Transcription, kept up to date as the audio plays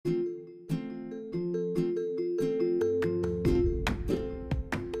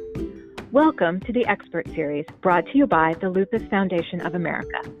Welcome to the Expert Series, brought to you by the Lupus Foundation of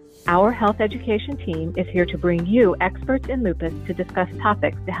America. Our health education team is here to bring you experts in lupus to discuss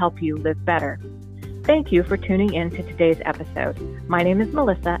topics to help you live better. Thank you for tuning in to today's episode. My name is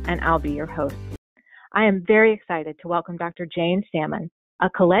Melissa, and I'll be your host. I am very excited to welcome Dr. Jane Salmon, a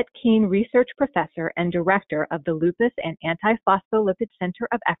Colette Keene Research Professor and Director of the Lupus and Antiphospholipid Center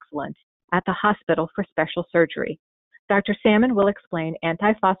of Excellence at the Hospital for Special Surgery. Dr. Salmon will explain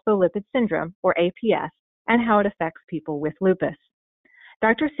antiphospholipid syndrome, or APS, and how it affects people with lupus.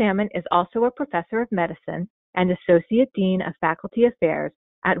 Dr. Salmon is also a professor of medicine and Associate Dean of Faculty Affairs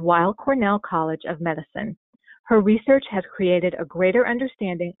at Weill Cornell College of Medicine. Her research has created a greater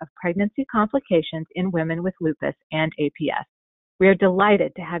understanding of pregnancy complications in women with lupus and APS. We are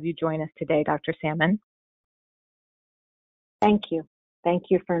delighted to have you join us today, Dr. Salmon. Thank you.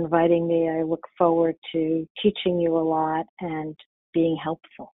 Thank you for inviting me. I look forward to teaching you a lot and being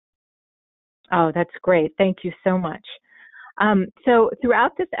helpful. Oh, that's great. Thank you so much. So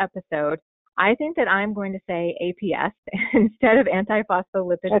throughout this episode, I think that I'm going to say APS instead of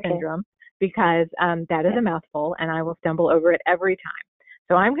antiphospholipid syndrome because that is a mouthful and I will stumble over it every time.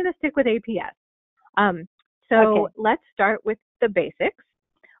 So I'm going to stick with APS. Let's start with the basics.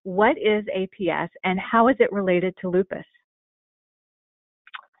 What is APS and how is it related to lupus?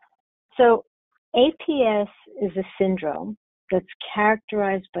 So APS is a syndrome that's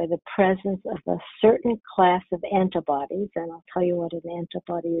characterized by the presence of a certain class of antibodies, and I'll tell you what an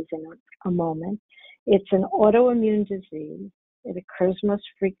antibody is in a moment. It's an autoimmune disease. It occurs most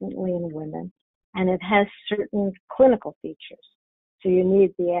frequently in women, and it has certain clinical features. So you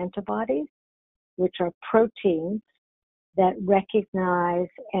need the antibodies, which are proteins that recognize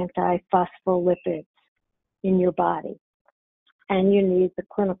antiphospholipids in your body. And you need the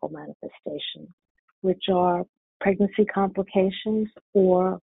clinical manifestations, which are pregnancy complications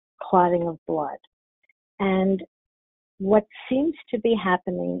or clotting of blood. And what seems to be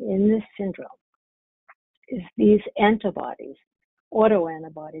happening in this syndrome is these antibodies,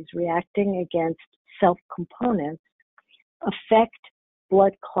 autoantibodies reacting against self-components, affect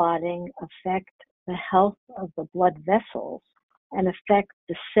blood clotting, affect the health of the blood vessels, and affect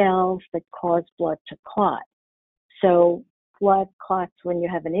the cells that cause blood to clot. So blood clots when you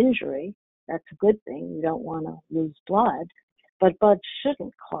have an injury. That's a good thing. You don't want to lose blood. But blood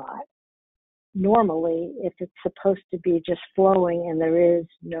shouldn't clot normally if it's supposed to be just flowing and there is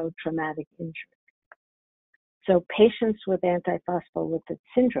no traumatic injury. So patients with antiphospholipid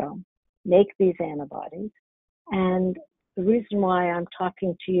syndrome make these antibodies. And the reason why I'm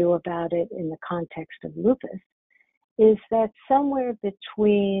talking to you about it in the context of lupus is that somewhere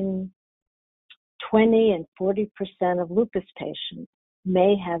between 20 and 40% of lupus patients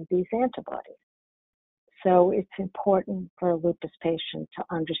may have these antibodies. So it's important for a lupus patient to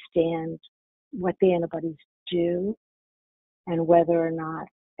understand what the antibodies do and whether or not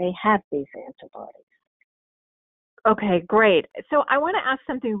they have these antibodies. Okay, great. So I want to ask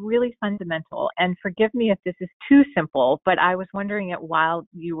something really fundamental, and forgive me if this is too simple, but I was wondering it while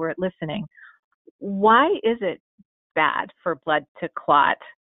you were listening. Why is it bad for blood to clot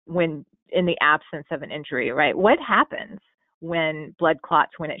when in the absence of an injury, right? What happens when blood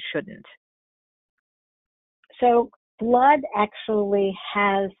clots when it shouldn't? So blood actually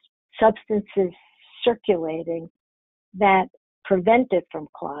has substances circulating that prevent it from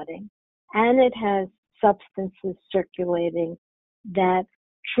clotting, and it has substances circulating that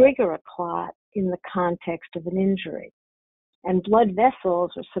trigger a clot in the context of an injury. And blood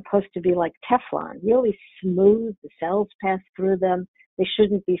vessels are supposed to be like Teflon, really smooth. The cells pass through them. They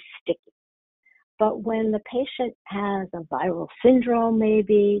shouldn't be sticky. But when the patient has a viral syndrome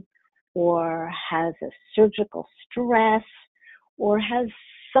maybe, or has a surgical stress, or has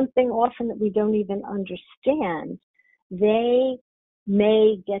something often that we don't even understand, they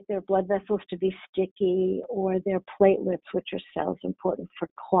may get their blood vessels to be sticky or their platelets, which are cells important for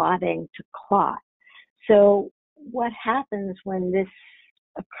clotting, to clot. So what happens when this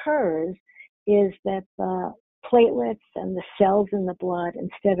occurs is that the platelets and the cells in the blood,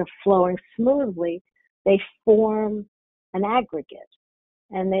 instead of flowing smoothly, they form an aggregate.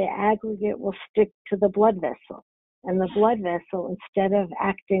 And the aggregate will stick to the blood vessel. And the blood vessel, instead of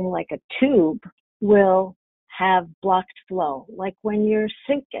acting like a tube, will have blocked flow. Like when your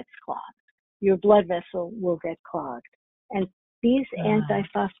sink gets clogged, your blood vessel will get clogged. And these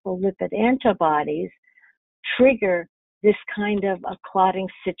antiphospholipid antibodies trigger this kind of a clotting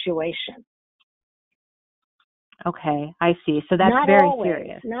situation. Okay, I see. So that's not very always,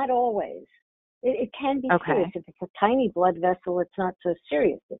 serious. Not always. It can be serious. If it's a tiny blood vessel, it's not so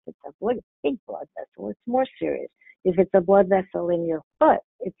serious. If it's a big blood vessel, it's more serious. If it's a blood vessel in your foot,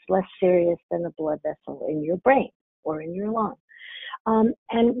 it's less serious than a blood vessel in your brain or in your lung.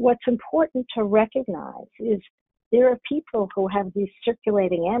 And what's important to recognize is there are people who have these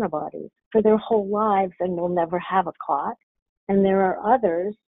circulating antibodies for their whole lives and will never have a clot. And there are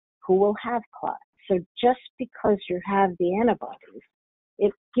others who will have clots. So just because you have the antibodies,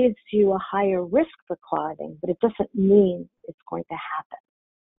 it gives you a higher risk for clotting, but it doesn't mean it's going to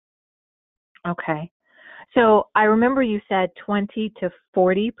happen. Okay. So I remember you said 20 to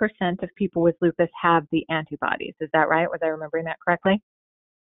 40% of people with lupus have the antibodies. Is that right? Was I remembering that correctly?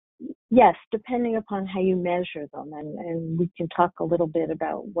 Yes, depending upon how you measure them. And we can talk a little bit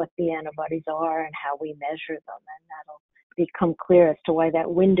about what the antibodies are and how we measure them. And that'll become clear as to why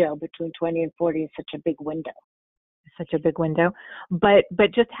that window between 20 and 40 is such a big window. Such a big window. But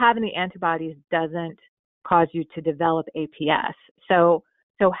just having the antibodies doesn't cause you to develop APS. So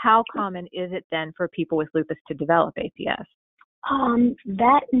how common is it then for people with lupus to develop APS?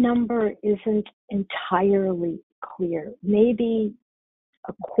 That number isn't entirely clear. Maybe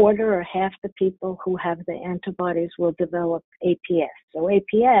a quarter or half the people who have the antibodies will develop APS. So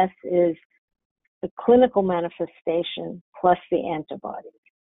APS is the clinical manifestation plus the antibodies.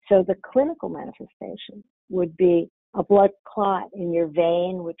 So the clinical manifestation would be a blood clot in your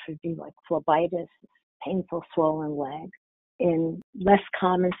vein, which would be like phlebitis, painful swollen leg. In less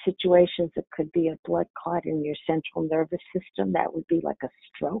common situations, it could be a blood clot in your central nervous system. That would be like a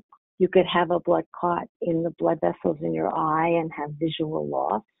stroke. You could have a blood clot in the blood vessels in your eye and have visual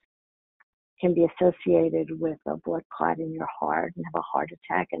loss. It can be associated with a blood clot in your heart and have a heart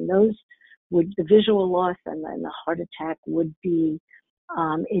attack. And those would, the visual loss and then the heart attack would be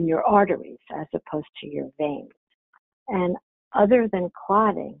in your arteries as opposed to your veins. And other than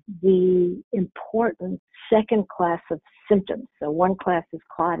clotting, the important second class of symptoms, so one class is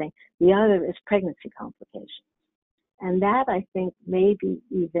clotting, the other is pregnancy complications. And that, I think, may be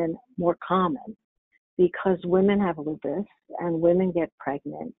even more common because women have lupus and women get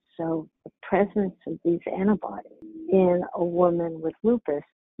pregnant. So the presence of these antibodies in a woman with lupus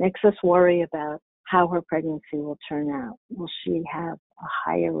makes us worry about how her pregnancy will turn out. Will she have a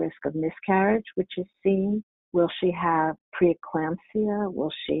higher risk of miscarriage, which is seen? Will she have preeclampsia?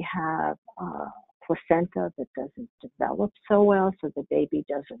 Will she have placenta that doesn't develop so well, so the baby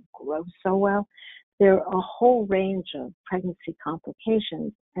doesn't grow so well? There are a whole range of pregnancy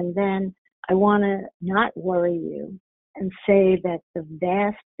complications. And then I want to not worry you and say that the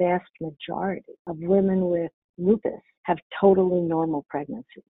vast, vast majority of women with lupus have totally normal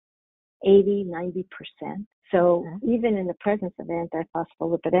pregnancies, 80, 90%. So even in the presence of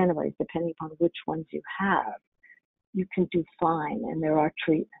antiphospholipid antibodies, depending upon which ones you have, you can do fine, and there are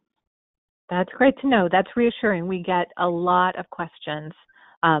treatments. That's great to know. That's reassuring. We get a lot of questions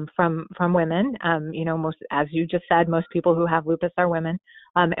from women. Most, as you just said, most people who have lupus are women,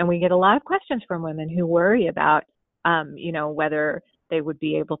 and we get a lot of questions from women who worry about, whether they would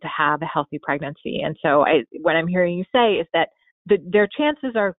be able to have a healthy pregnancy. And so, what I'm hearing you say is that their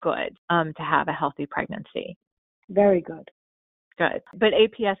chances are good to have a healthy pregnancy. Very good. Good. But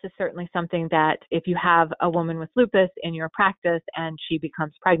APS is certainly something that if you have a woman with lupus in your practice and she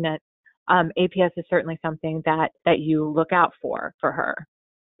becomes pregnant, APS is certainly something that you look out for her.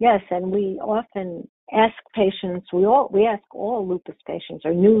 Yes, and we often ask patients, we ask all lupus patients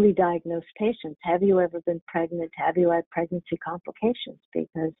or newly diagnosed patients, have you ever been pregnant? Have you had pregnancy complications?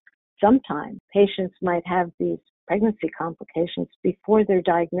 Because sometimes patients might have these pregnancy complications before they're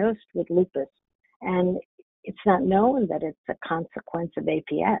diagnosed with lupus, and it's not known that it's a consequence of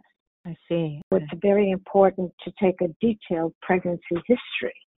APS. I see. It's very important to take a detailed pregnancy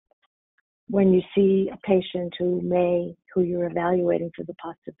history when you see a patient who you're evaluating for the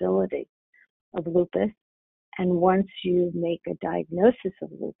possibility of lupus. And once you make a diagnosis of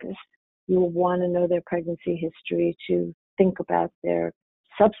lupus, you'll want to know their pregnancy history to think about their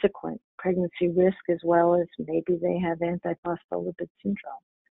subsequent pregnancy risk, as well as maybe they have antiphospholipid syndrome.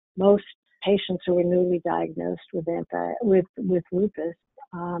 Most patients who are newly diagnosed with lupus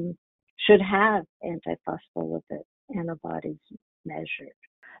should have antiphospholipid antibodies measured.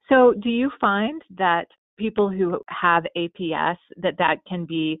 So do you find that people who have APS, that can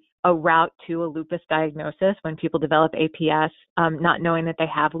be a route to a lupus diagnosis when people develop APS, not knowing that they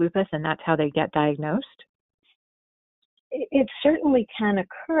have lupus, and that's how they get diagnosed? It certainly can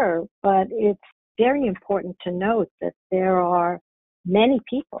occur, but it's very important to note that there are many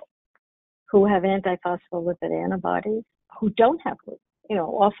people who have antiphospholipid antibodies who don't have lupus.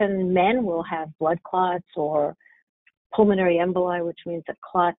 Often men will have blood clots or pulmonary emboli, which means a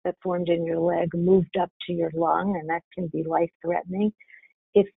clot that formed in your leg moved up to your lung, and that can be life-threatening.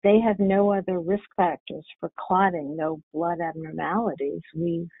 if they have no other risk factors for clotting, no blood abnormalities,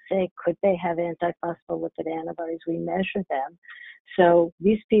 we say, could they have antiphospholipid antibodies? We measure them. So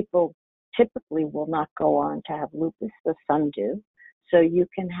these people typically will not go on to have lupus, but some do. So you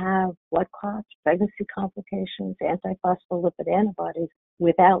can have blood clots, pregnancy complications, antiphospholipid antibodies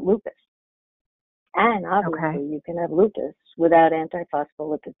without lupus. And obviously you can have lupus without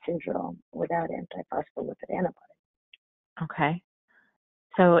antiphospholipid syndrome, without antiphospholipid antibodies. Okay.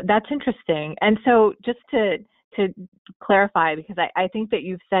 So that's interesting. And so just to clarify, because I think that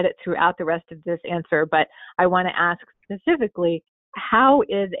you've said it throughout the rest of this answer, but I want to ask specifically, how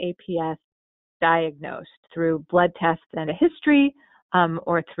is APS diagnosed? Through blood tests and a history,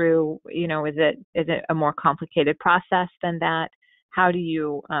 or through, is it a more complicated process than that? How do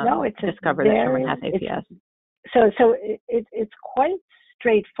you discover that someone has APS? So it's quite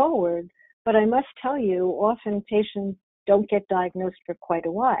straightforward, but I must tell you, often patients don't get diagnosed for quite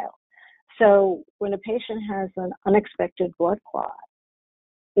a while. So when a patient has an unexpected blood clot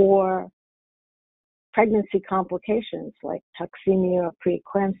or pregnancy complications like toxemia,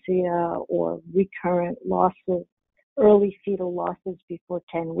 preeclampsia, or recurrent losses, early fetal losses before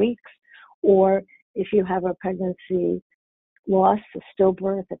 10 weeks, or if you have a pregnancy loss, a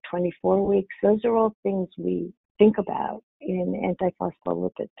stillbirth at 24 weeks, those are all things we think about in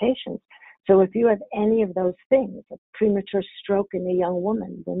antiphospholipid patients. So if you have any of those things, a premature stroke in a young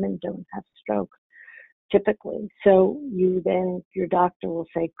woman, women don't have strokes typically. So your doctor will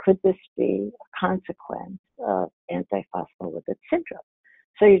say, could this be a consequence of antiphospholipid syndrome?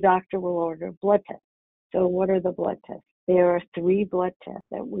 So your doctor will order blood tests. So what are the blood tests? There are 3 blood tests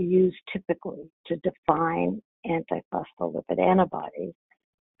that we use typically to define antiphospholipid antibodies.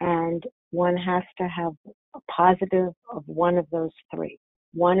 And one has to have a positive of one of those 3.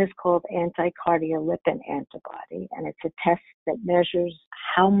 One is called anti-cardiolipin antibody, and it's a test that measures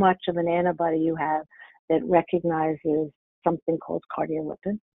how much of an antibody you have that recognizes something called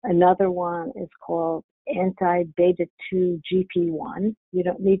cardiolipin. Another one is called anti-beta 2 GP1. You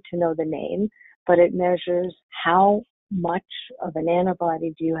don't need to know the name, but it measures how much of an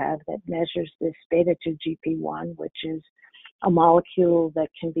antibody do you have that measures this beta 2 GP1, which is a molecule that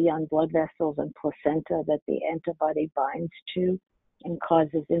can be on blood vessels and placenta that the antibody binds to and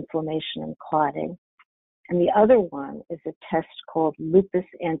causes inflammation and clotting. And the other one is a test called lupus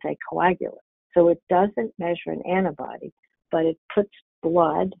anticoagulant. So it doesn't measure an antibody, but it puts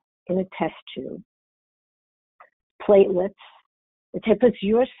blood in a test tube, platelets. It puts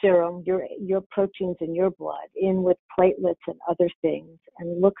your serum, your proteins in your blood in with platelets and other things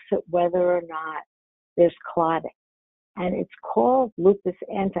and looks at whether or not there's clotting. And it's called lupus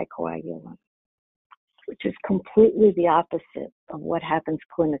anticoagulant, which is completely the opposite of what happens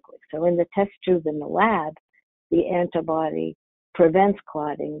clinically. So in the test tube in the lab, the antibody prevents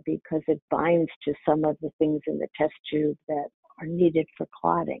clotting because it binds to some of the things in the test tube that are needed for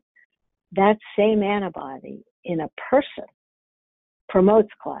clotting. That same antibody in a person promotes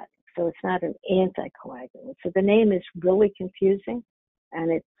clotting, so it's not an anticoagulant. So the name is really confusing, and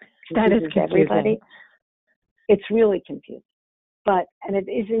it confuses everybody. It's really confusing, and it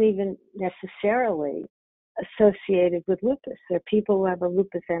isn't even necessarily associated with lupus. There are people who have a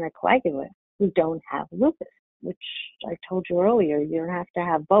lupus anticoagulant who don't have lupus, which I told you earlier, you don't have to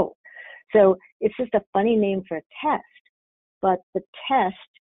have both. So it's just a funny name for a test, but the test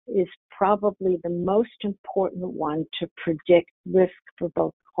is probably the most important one to predict risk for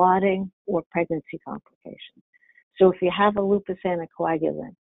both clotting or pregnancy complications. So if you have a lupus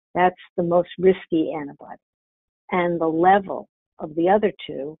anticoagulant, that's the most risky antibody. And the level of the other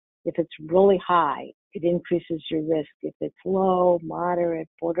 2, if it's really high, it increases your risk. If it's low, moderate,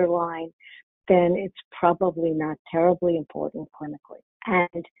 borderline, then it's probably not terribly important clinically.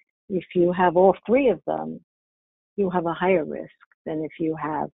 And if you have all 3 of them, you have a higher risk than if you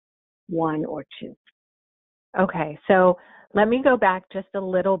have 1 or 2. Okay, so let me go back just a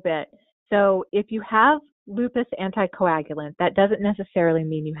little bit. So if you have lupus anticoagulant, that doesn't necessarily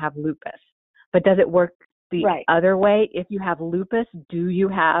mean you have lupus, but does it work the other way? If you have lupus, do you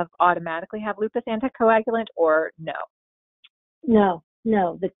automatically have lupus anticoagulant or no? No.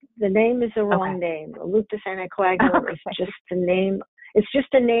 The name is the wrong name. A lupus anticoagulant is just the name. It's just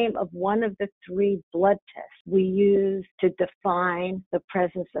a name of one of the 3 blood tests we use to define the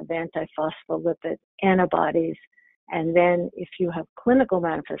presence of antiphospholipid antibodies. And then if you have clinical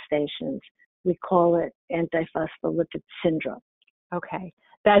manifestations, we call it antiphospholipid syndrome. Okay.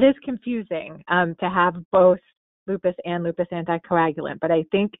 That is confusing to have both lupus and lupus anticoagulant. But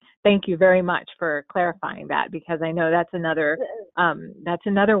thank you very much for clarifying that, because I know that's another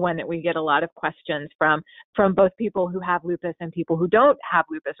one that we get a lot of questions from both people who have lupus and people who don't have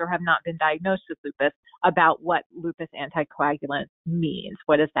lupus or have not been diagnosed with lupus about what lupus anticoagulant means.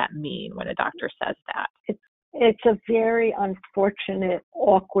 What does that mean when a doctor says that? It's a very unfortunate,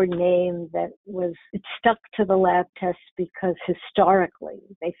 awkward name it stuck to the lab tests because historically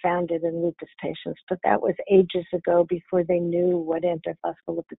they found it in lupus patients, but that was ages ago before they knew what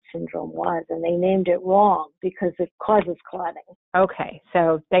antiphospholipid syndrome was, and they named it wrong because it causes clotting. Okay,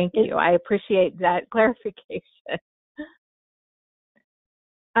 so thank you. I appreciate that clarification.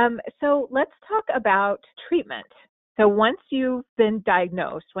 So let's talk about treatment. So once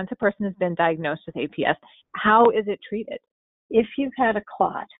a person has been diagnosed with APS, how is it treated? If you've had a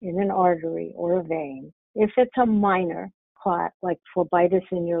clot in an artery or a vein, if it's a minor clot like phlebitis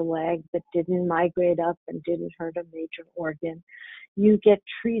in your leg that didn't migrate up and didn't hurt a major organ, you get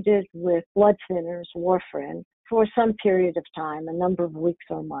treated with blood thinners, warfarin, for some period of time, a number of weeks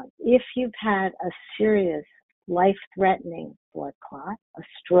or months. If you've had a serious life-threatening blood clot, a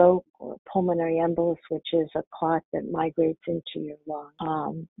stroke or pulmonary embolus, which is a clot that migrates into your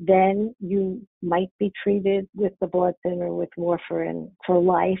lung, then you might be treated with the blood thinner with warfarin for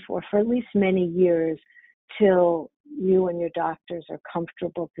life or for at least many years till you and your doctors are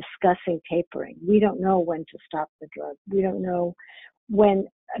comfortable discussing tapering. We don't know when to stop the drug. We don't know when.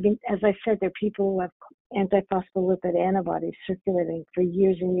 As I said, there are people who have antiphospholipid antibodies circulating for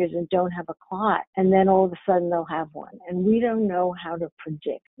years and years and don't have a clot, and then all of a sudden they'll have one. And we don't know how to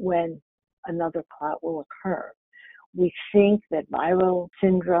predict when another clot will occur. We think that viral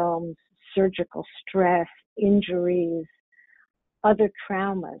syndromes, surgical stress, injuries, other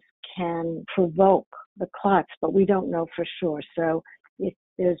traumas can provoke the clots, but we don't know for sure. So if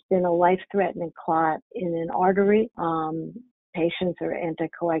there's been a life-threatening clot in an artery, patients are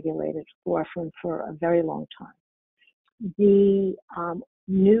anticoagulated with warfarin for a very long time. The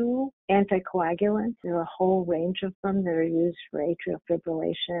new anticoagulants, there are a whole range of them that are used for atrial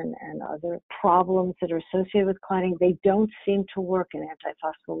fibrillation and other problems that are associated with clotting. They don't seem to work in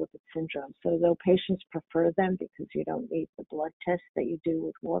antiphospholipid syndrome. So though patients prefer them because you don't need the blood test that you do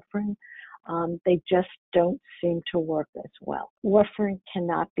with warfarin, they just don't seem to work as well. Warfarin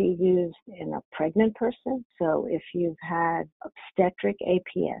cannot be used in a pregnant person. So if you've had obstetric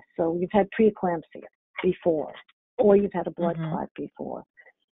APS, so you've had preeclampsia before, or you've had a blood clot before,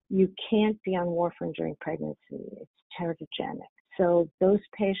 you can't be on warfarin during pregnancy. It's teratogenic. So those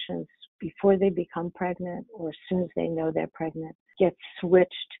patients, before they become pregnant or as soon as they know they're pregnant, get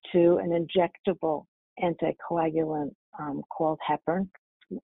switched to an injectable anticoagulant called heparin,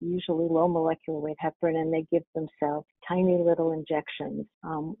 usually low molecular weight heparin, and they give themselves tiny little injections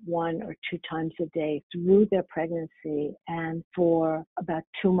 1 or 2 times a day through their pregnancy and for about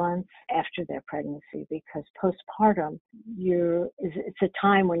 2 months after their pregnancy, because postpartum it's a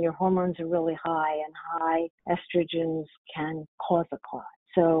time when your hormones are really high, and high estrogens can cause a clot.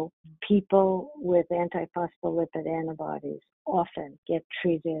 So people with antiphospholipid antibodies often get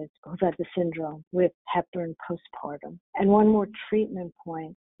treated who've had the syndrome with heparin postpartum. And one more treatment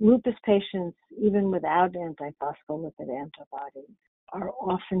point, lupus patients, even without antiphospholipid antibodies, are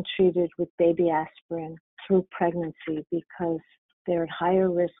often treated with baby aspirin through pregnancy because they're at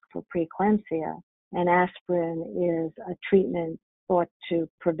higher risk for preeclampsia, and aspirin is a treatment thought to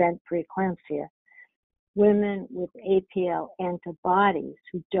prevent preeclampsia. Women with APL antibodies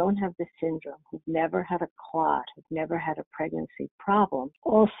who don't have the syndrome, who've never had a clot, who've never had a pregnancy problem,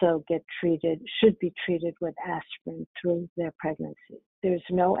 also should be treated with aspirin through their pregnancy. There's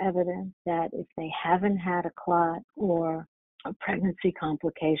no evidence that if they haven't had a clot or a pregnancy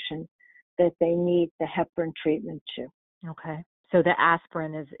complication, that they need the heparin treatment too. Okay. So the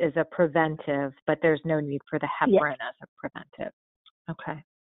aspirin is a preventive, but there's no need for the heparin as a preventive. Okay.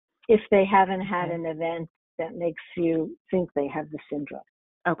 If they haven't had an event that makes you think they have the syndrome.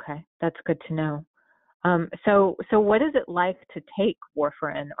 Okay, that's good to know. So what is it like to take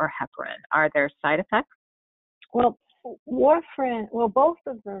warfarin or heparin? Are there side effects? Well, warfarin, both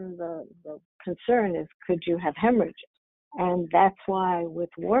of them, the concern is could you have hemorrhages? And that's why with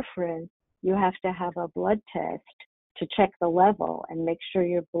warfarin, you have to have a blood test to check the level and make sure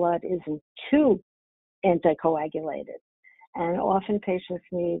your blood isn't too anticoagulated. And often patients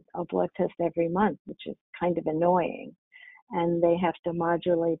need a blood test every month, which is kind of annoying. And they have to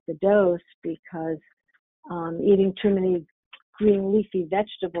modulate the dose because eating too many green leafy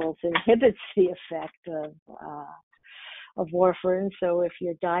vegetables inhibits the effect of warfarin. So if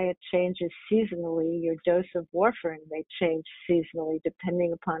your diet changes seasonally, your dose of warfarin may change seasonally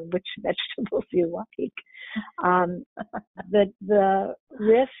depending upon which vegetables you like. The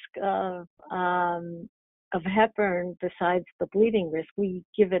risk of heparin, besides the bleeding risk, we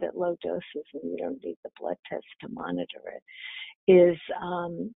give it at low doses and you don't need the blood test to monitor it, is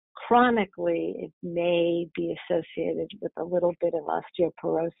chronically it may be associated with a little bit of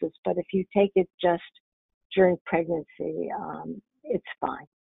osteoporosis, but if you take it just during pregnancy, it's fine.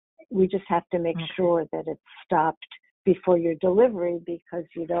 We just have to make sure that it's stopped before your delivery, because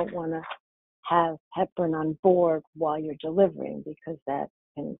you don't want to have heparin on board while you're delivering, because that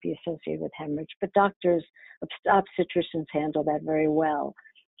can be associated with hemorrhage. But doctors, obstetricians handle that very well.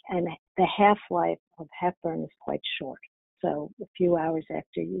 And the half-life of heparin is quite short. So a few hours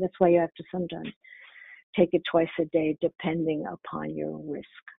after that's why you have to sometimes take it twice a day depending upon your risk.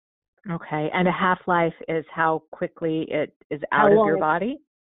 Okay. And a half-life is how quickly it is out of your body?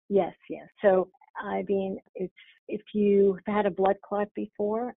 Yes. So, I mean, it's if you've had a blood clot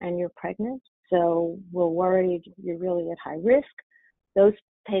before and you're pregnant, so we're worried you're really at high risk, those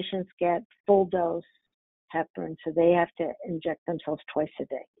patients get full dose heparin, so they have to inject themselves twice a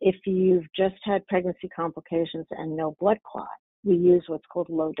day. If you've just had pregnancy complications and no blood clot, we use what's called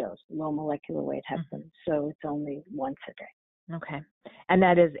low dose, low molecular weight heparin, so it's only once a day. Okay. And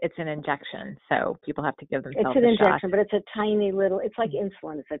it's an injection, so people have to give themselves a shot. It's an injection, but it's a tiny little, it's like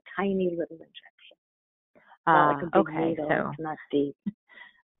insulin, it's a tiny little injection. Not like a big needle, so it's not deep.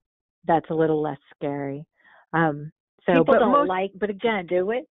 That's a little less scary. People don't like to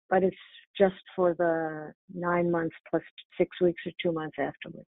do it, but it's just for the 9 months plus 6 weeks or 2 months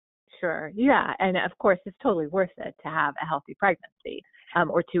afterwards. Sure. Yeah. And of course, it's totally worth it to have a healthy pregnancy,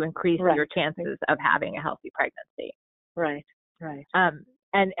 or to increase your chances of having a healthy pregnancy. Right.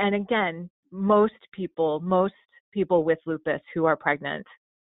 And again, most people with lupus who are pregnant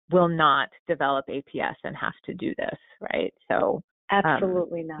will not develop APS and have to do this, right? So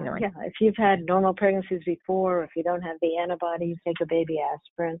absolutely not. If you've had normal pregnancies before, if you don't have the antibody, you take a baby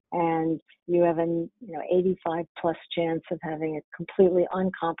aspirin, and you have an 85+ chance of having a completely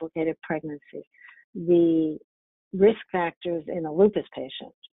uncomplicated pregnancy. The risk factors in a lupus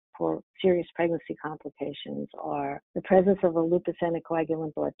patient for serious pregnancy complications are the presence of a lupus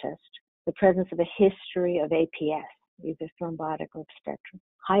anticoagulant blood test, the presence of a history of APS, either thrombotic or obstetric,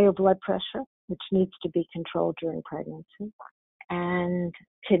 higher blood pressure, which needs to be controlled during pregnancy, and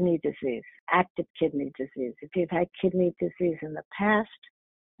kidney disease, active kidney disease. If you've had kidney disease in the past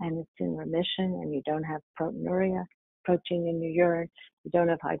and it's in remission and you don't have proteinuria, protein in your urine, you don't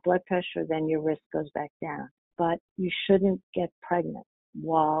have high blood pressure, then your risk goes back down. But you shouldn't get pregnant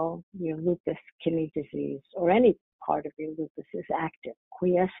while your lupus, kidney disease, or any part of your lupus is active.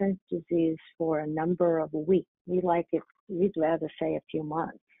 Quiescent disease for a number of weeks, we'd rather say a few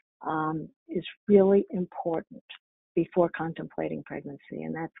months, is really important before contemplating pregnancy.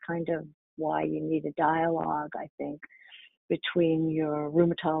 And that's kind of why you need a dialogue, I think, between your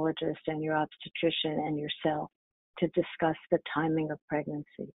rheumatologist and your obstetrician and yourself to discuss the timing of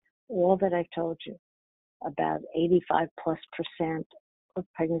pregnancy. All that I've told you about 85+% of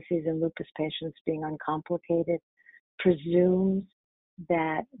pregnancies in lupus patients being uncomplicated presumes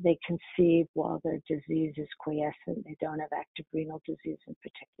that they conceive while their disease is quiescent. They don't have active renal disease in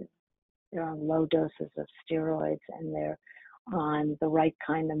particular. They're on low doses of steroids, and they're on the right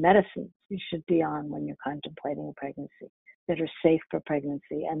kind of medicines you should be on when you're contemplating a pregnancy that are safe for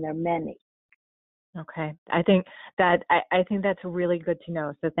pregnancy, and there are many. Okay. I think that's really good to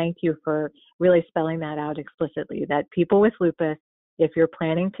know. So thank you for really spelling that out explicitly, that people with lupus, if you're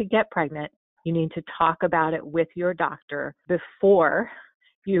planning to get pregnant, you need to talk about it with your doctor before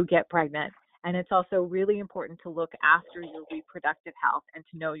you get pregnant. And it's also really important to look after your reproductive health and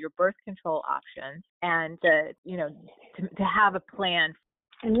to know your birth control options and to have a plan.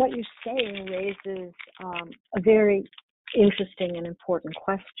 And what you're saying raises a very interesting and important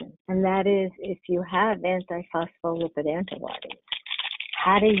question, and that is, if you have antiphospholipid antibodies,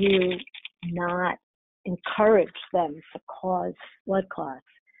 how do you not encourage them to cause blood clots?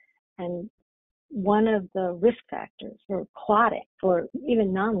 And one of the risk factors for clotting for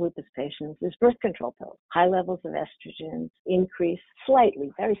even non-lupus patients is birth control pills. High levels of estrogens increase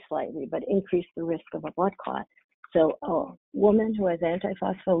slightly, very slightly, but increase the risk of a blood clot. So a woman who has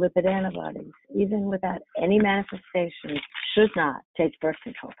antiphospholipid antibodies, even without any manifestations, should not take birth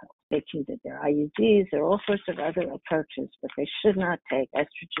control pills. They can do their IUDs, there are all sorts of other approaches, but they should not take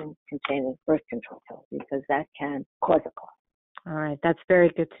estrogen-containing birth control pills because that can cause a clot. All right. That's very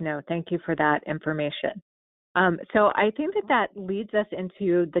good to know. Thank you for that information. So I think that leads us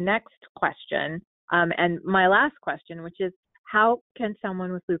into the next question. And my last question, which is, how can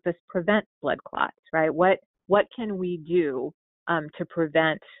someone with lupus prevent blood clots, right? What can we do to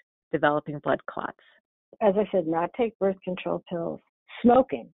prevent developing blood clots? As I said, not take birth control pills.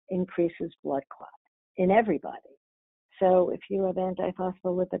 Smoking increases blood clot in everybody. So if you have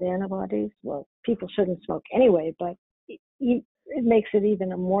antiphospholipid antibodies, well, people shouldn't smoke anyway, but it makes it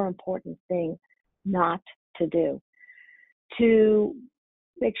even a more important thing not to do. To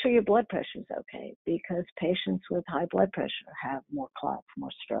make sure your blood pressure is okay, because patients with high blood pressure have more clots,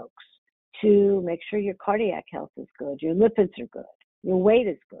 more strokes. To make sure your cardiac health is good, your lipids are good, your weight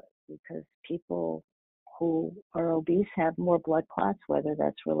is good, because people who are obese have more blood clots, whether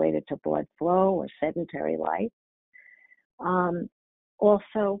that's related to blood flow or sedentary life.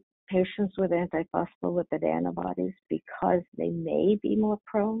 Also, patients with antiphospholipid antibodies, because they may be more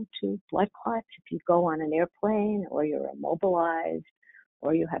prone to blood clots if you go on an airplane or you're immobilized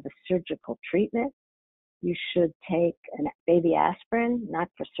or you have a surgical treatment, you should take a baby aspirin, not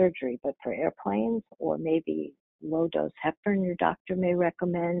for surgery, but for airplanes, or maybe low-dose heparin your doctor may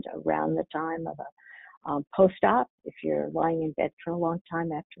recommend around the time of a post-op if you're lying in bed for a long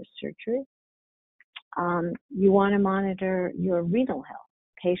time after surgery. You want to monitor your renal health.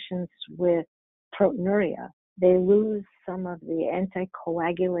 Patients with proteinuria, they lose some of the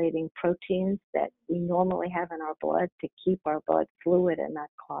anticoagulating proteins that we normally have in our blood to keep our blood fluid and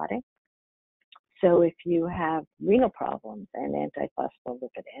not clotting. So if you have renal problems and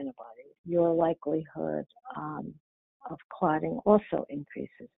antiphospholipid antibodies, your likelihood of clotting also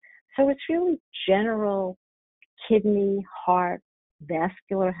increases. So it's really general kidney, heart,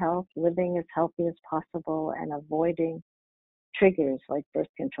 vascular health, living as healthy as possible and avoiding triggers like birth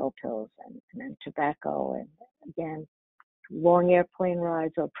control pills and tobacco and, again, long airplane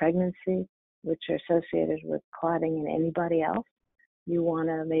rides or pregnancy, which are associated with clotting in anybody else. You want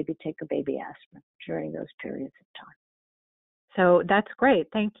to maybe take a baby aspirin during those periods of time. So that's great.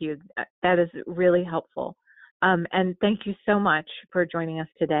 Thank you. That is really helpful. And thank you so much for joining us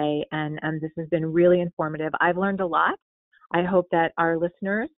today. And this has been really informative. I've learned a lot. I hope that our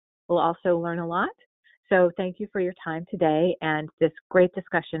listeners will also learn a lot. So thank you for your time today and this great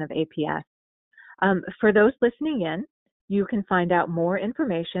discussion of APS. For those listening in, you can find out more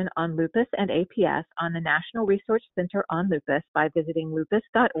information on lupus and APS on the National Resource Center on Lupus by visiting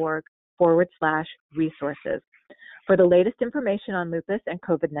lupus.org/resources. For the latest information on lupus and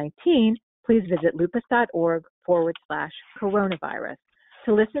COVID-19, please visit lupus.org/coronavirus.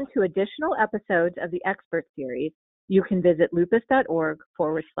 To listen to additional episodes of the Expert Series, you can visit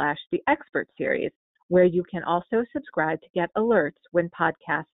lupus.org/the Expert Series, where you can also subscribe to get alerts when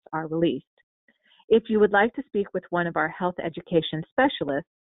podcasts are released. If you would like to speak with one of our health education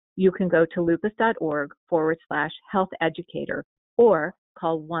specialists, you can go to lupus.org/health-educator or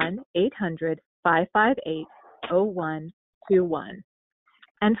call 1-800-558-0121.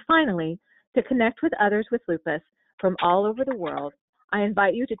 And finally, to connect with others with lupus from all over the world, I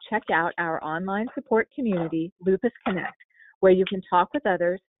invite you to check out our online support community, Lupus Connect, where you can talk with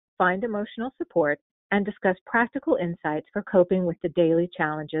others, find emotional support, and discuss practical insights for coping with the daily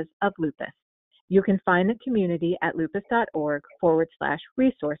challenges of lupus. You can find the community at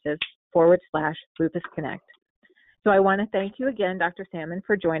lupus.org/resources/Lupus Connect. So I want to thank you again, Dr. Salmon,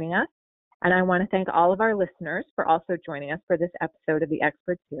 for joining us. And I want to thank all of our listeners for also joining us for this episode of the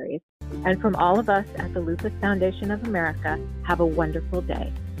Expert Series. And from all of us at the Lupus Foundation of America, have a wonderful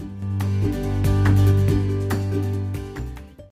day.